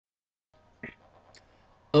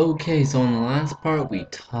Okay, so in the last part we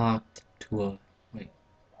talked to a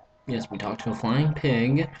yes, we talked to a flying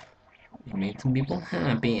pig. We made some people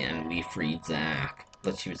happy and we freed Zach.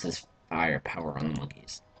 Let's use this firepower on the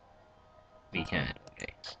monkeys. We can't,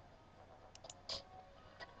 okay.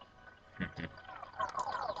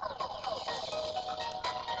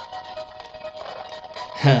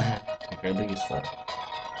 Incredibly useful.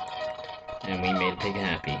 And we made Pig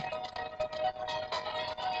happy.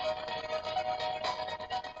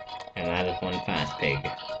 And that is one fast pig.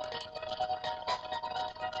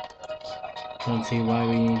 Don't see why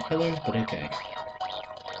we need pillars, but okay.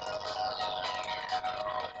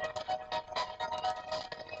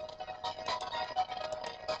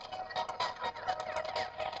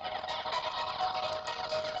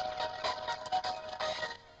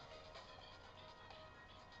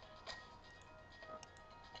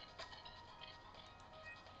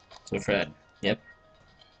 So Fred, yep.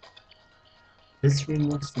 This room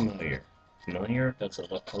looks familiar. Familiar? Does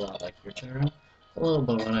it look a lot like your chair room? Well,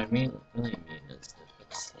 but what I really mean is that it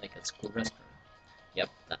looks like a school restroom. Yep,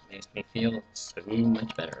 that makes me feel so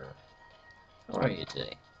much better. How are you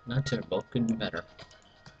today? Not terrible, could be better.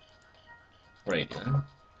 Right then.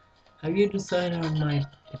 Have you decided on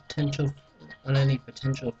any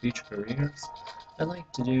potential future careers? I'd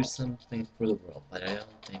like to do something for the world, but I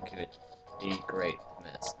don't think it would be great at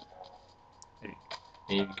medicine.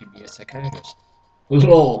 Maybe you could be a psychiatrist.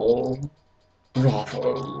 LOL.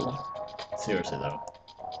 Bravo. Seriously though,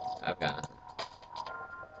 I've got.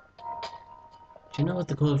 Do you know what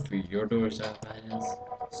the code for your door's outside is?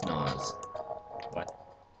 Snoz. What?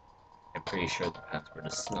 I'm pretty sure the password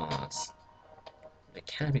is Snoz. It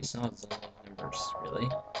can't be Snoz numbers, really?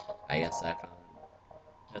 I guess I found.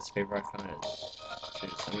 That's the paper I found it.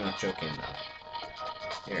 Jeez, I'm not joking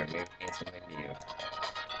though. Here, maybe I need something to you.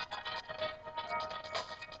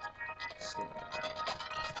 So,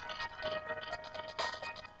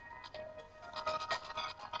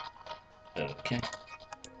 okay.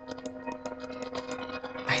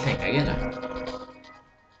 I think I get it.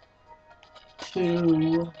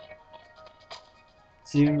 2,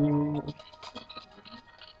 0,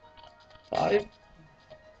 5.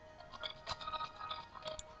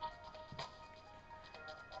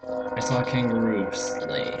 I saw a kangaroo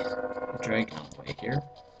sleigh. A dragon on the way here.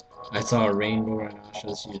 I saw a rainbow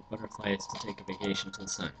rhinoceros use butterflies to take a vacation to the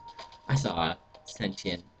sun. I saw a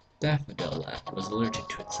sentient daffodil that was allergic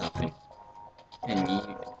to itself and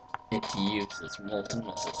it to use its molten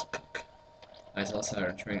muscles to cook. I saw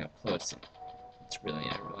Saturn turning up close. It's really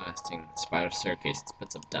an everlasting spider staircase that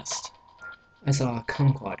spits up dust. I saw a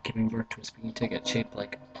kumquat giving birth to a speeding ticket shaped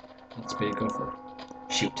like a speedy gopher.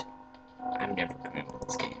 Shoot, I'm never coming with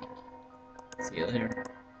this game. See you later.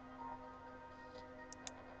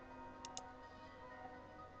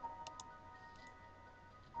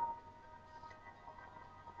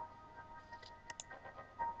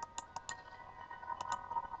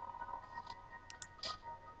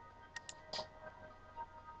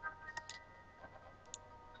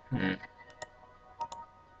 Hmm.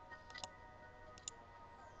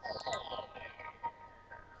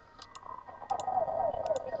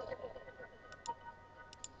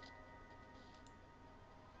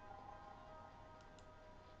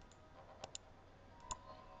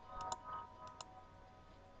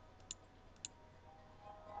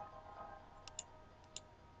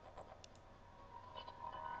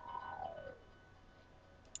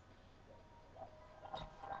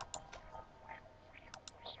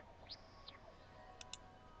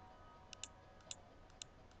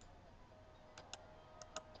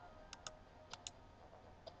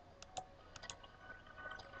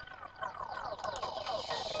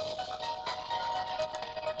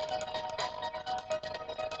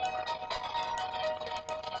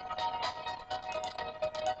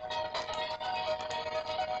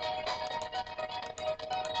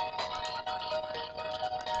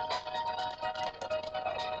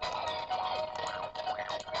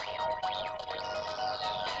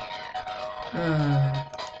 Uh,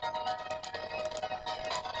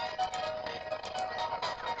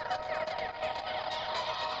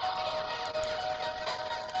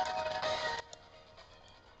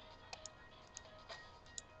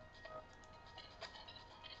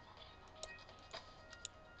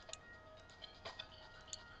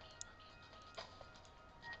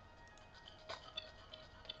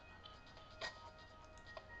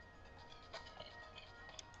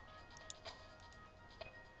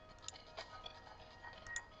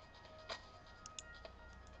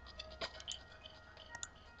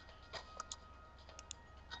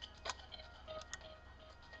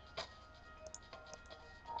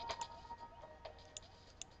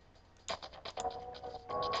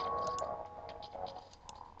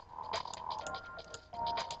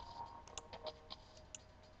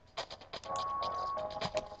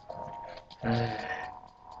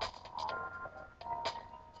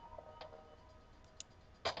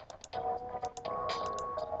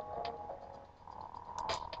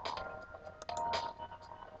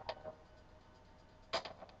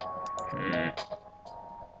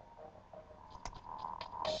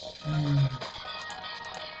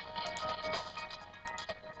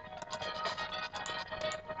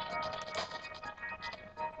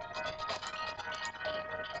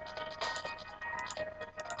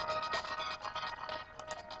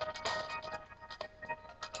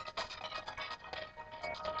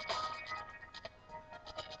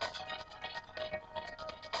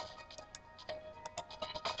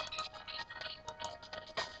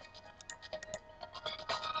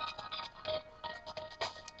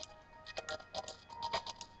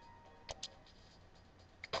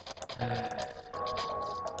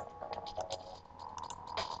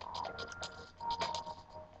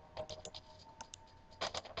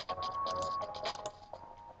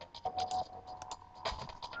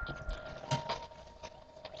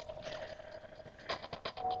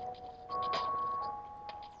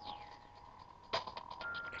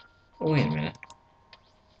 Oh, wait a minute.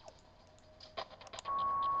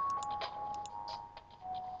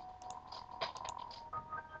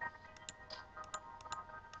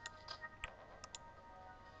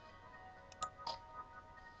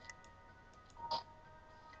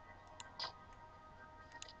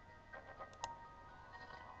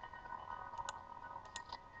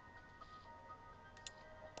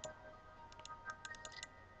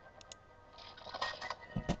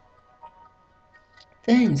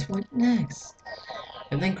 Thanks, what next?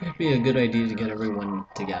 I think it would be a good idea to get everyone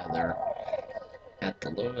together at the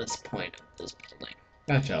lowest point of this building.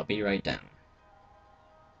 Gotcha, I'll be right down.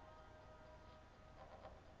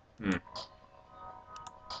 Hmm.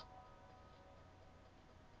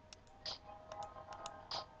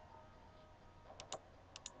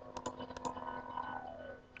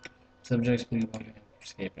 Subjects will be watching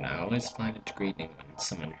escape, and I always find it greeting when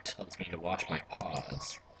someone tells me to wash my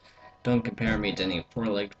paws. Don't compare me to any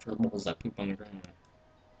four-legged furballs that poop on the ground.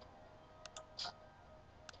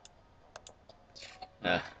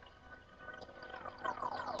 Uh,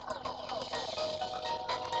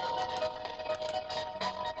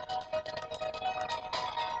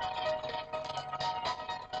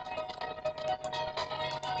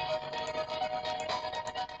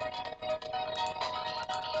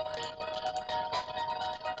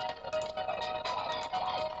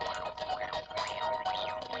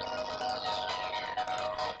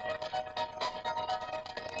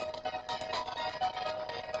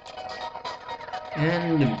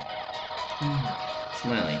 and...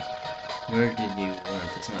 Smiley, where did you learn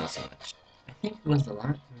to smile so much? I think it was a lot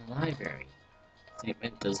in the library.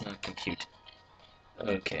 Statement does not compute.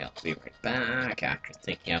 Okay, I'll be right back after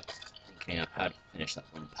thinking up how to finish that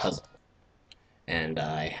one puzzle. And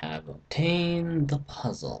I have obtained the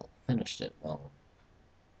puzzle. Finished it. Well,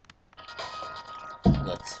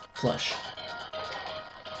 let's flush.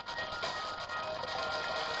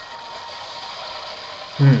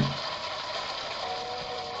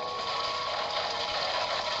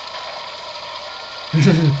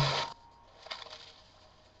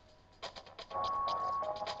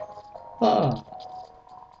 Oh.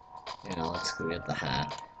 Yeah, let's go get the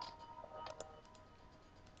hat.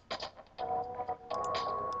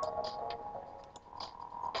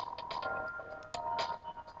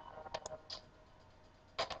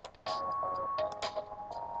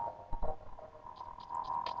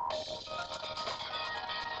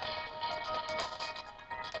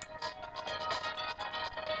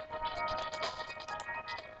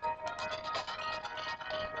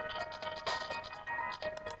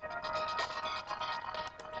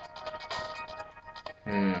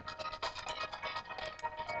 Hmm.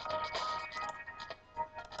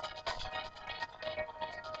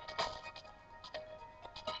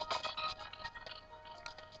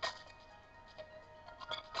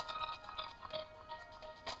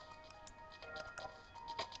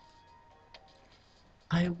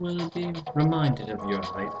 I will be reminded of your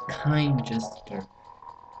kind gesture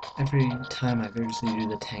every time I vigorously do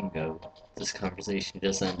the tango. This conversation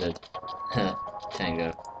just ended.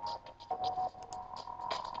 Tango.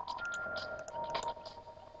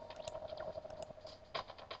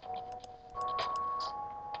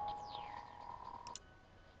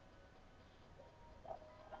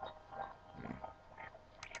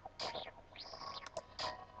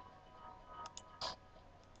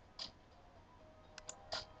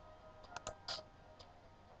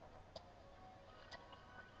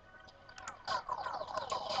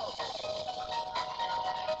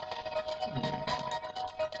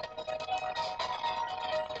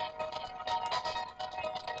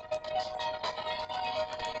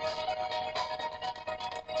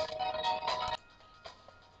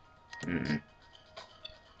 Hmm.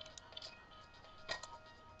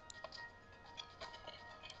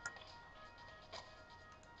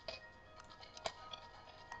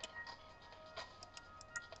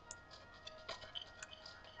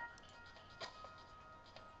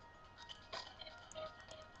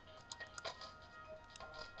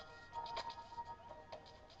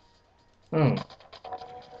 Oh.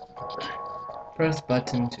 Press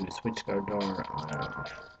button to switch guard door on and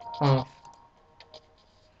off. Off.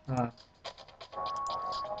 Off.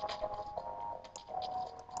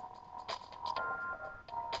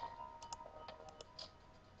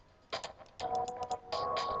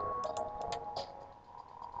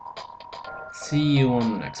 See you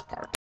on the next part.